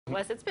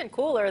Wes, it's been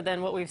cooler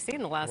than what we've seen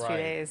the last few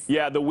days.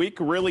 Yeah, the week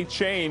really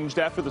changed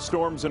after the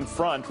storms in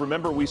front.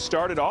 Remember, we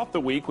started off the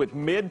week with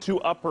mid to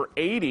upper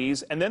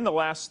 80s, and then the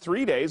last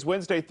 3 days,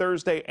 Wednesday,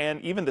 Thursday,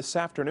 and even this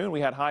afternoon, we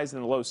had highs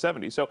in the low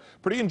 70s. So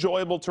pretty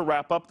enjoyable to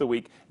wrap up the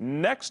week.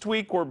 Next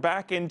week, we're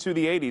back into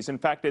the 80s. In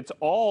fact, it's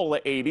all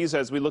 80s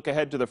as we look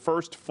ahead to the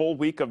first full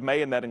week of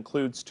May, and that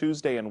includes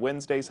Tuesday and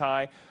Wednesday's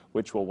high,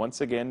 which will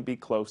once again be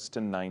close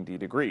to 90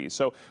 degrees.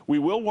 So we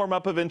will warm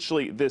up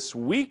eventually this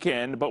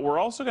weekend, but we're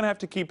also going to have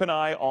to keep an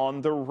eye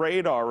on the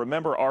radar.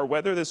 Remember, our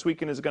weather this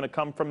weekend is going to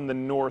come from the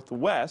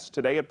northwest.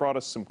 Today it brought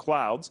us some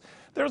clouds.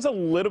 There's a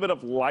little bit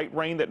of light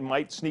rain that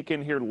might sneak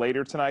in here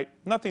later tonight.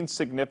 Nothing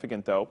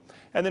significant, though.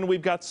 And then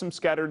we've got some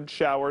scattered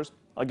showers.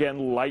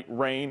 Again, light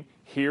rain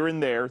here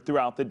and there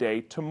throughout the day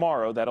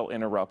tomorrow. That'll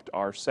interrupt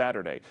our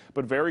Saturday.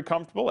 But very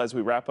comfortable as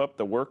we wrap up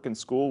the work and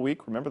school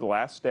week. Remember, the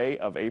last day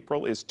of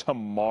April is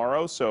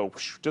tomorrow. So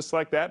just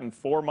like that, and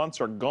 4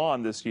 months are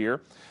gone this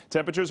year.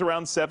 Temperatures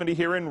around 70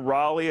 here in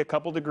Raleigh, a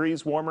couple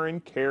degrees warmer in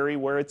Cary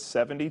where it's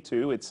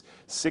 72. It's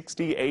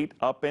 68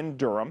 up in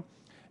Durham.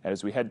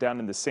 As we head down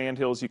in the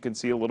Sandhills, you can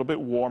see a little bit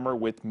warmer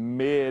with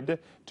mid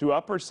to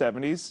upper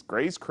 70s.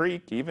 Grays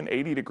Creek, even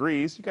 80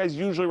 degrees. You guys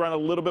usually run a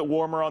little bit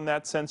warmer on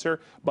that sensor,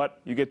 but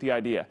you get the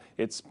idea.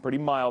 It's pretty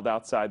mild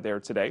outside there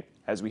today.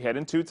 As we head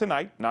into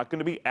tonight, not going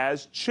to be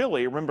as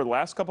chilly. Remember, the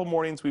last couple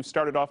mornings we've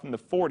started off in the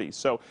 40s.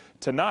 So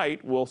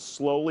tonight we'll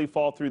slowly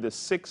fall through the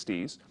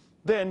 60s.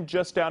 Then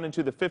just down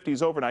into the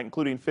 50s overnight,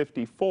 including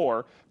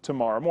 54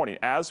 tomorrow morning.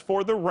 As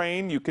for the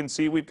rain, you can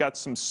see we've got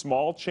some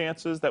small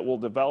chances that will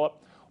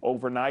develop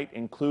overnight,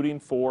 including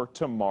for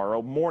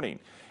tomorrow morning.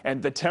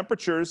 And the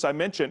temperatures I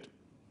mentioned,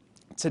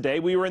 today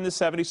we were in the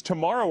 70s.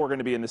 Tomorrow we're going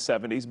to be in the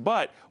 70s.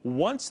 But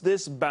once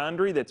this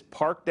boundary that's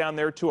parked down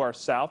there to our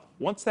south,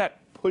 once that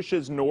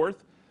pushes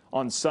north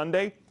on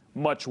Sunday,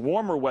 much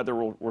warmer weather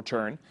will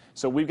return.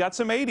 So we've got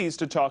some 80s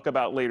to talk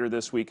about later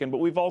this weekend, but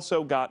we've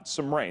also got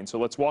some rain. So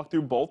let's walk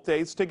through both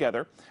days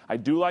together. I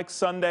do like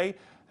Sunday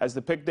as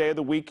the pick day of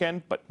the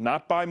weekend, but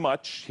not by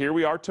much. Here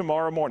we are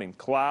tomorrow morning.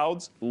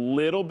 Clouds,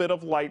 little bit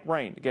of light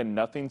rain. Again,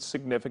 nothing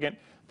significant.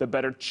 The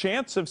better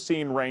chance of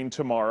seeing rain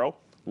tomorrow,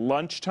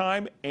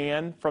 lunchtime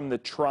and from the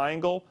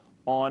triangle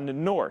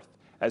on north.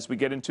 As we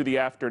get into the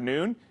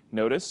afternoon,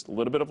 notice a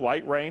little bit of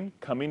light rain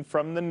coming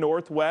from the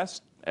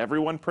northwest.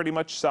 Everyone pretty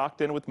much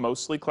socked in with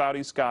mostly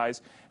cloudy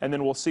skies, and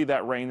then we'll see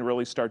that rain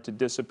really start to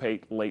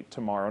dissipate late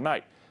tomorrow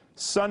night.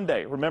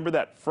 Sunday, remember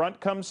that front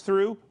comes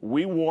through,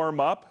 we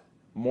warm up.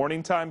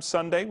 Morning time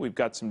Sunday, we've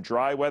got some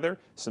dry weather,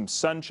 some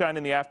sunshine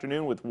in the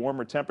afternoon with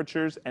warmer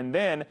temperatures, and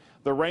then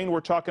the rain we're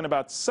talking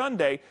about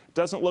Sunday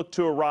doesn't look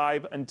to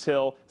arrive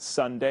until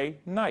Sunday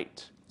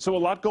night. So a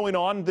lot going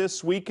on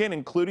this weekend,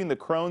 including the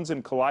Crohn's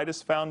and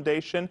Colitis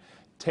Foundation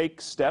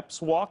Take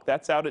Steps Walk.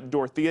 That's out at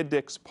Dorothea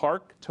Dix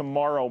Park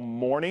tomorrow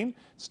morning.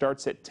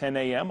 Starts at 10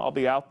 a.m. I'll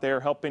be out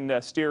there helping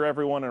steer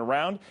everyone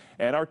around,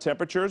 and our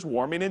temperatures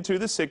warming into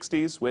the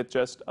 60s with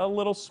just a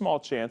little small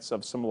chance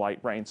of some light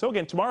rain. So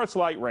again, tomorrow it's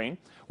light rain.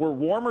 We're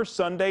warmer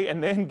Sunday,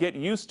 and then get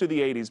used to the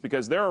 80s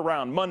because they're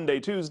around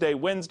Monday, Tuesday,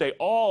 Wednesday,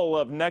 all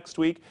of next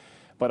week.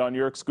 But on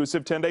your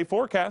exclusive 10-day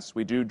forecast,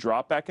 we do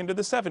drop back into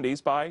the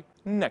 70s by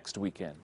next weekend.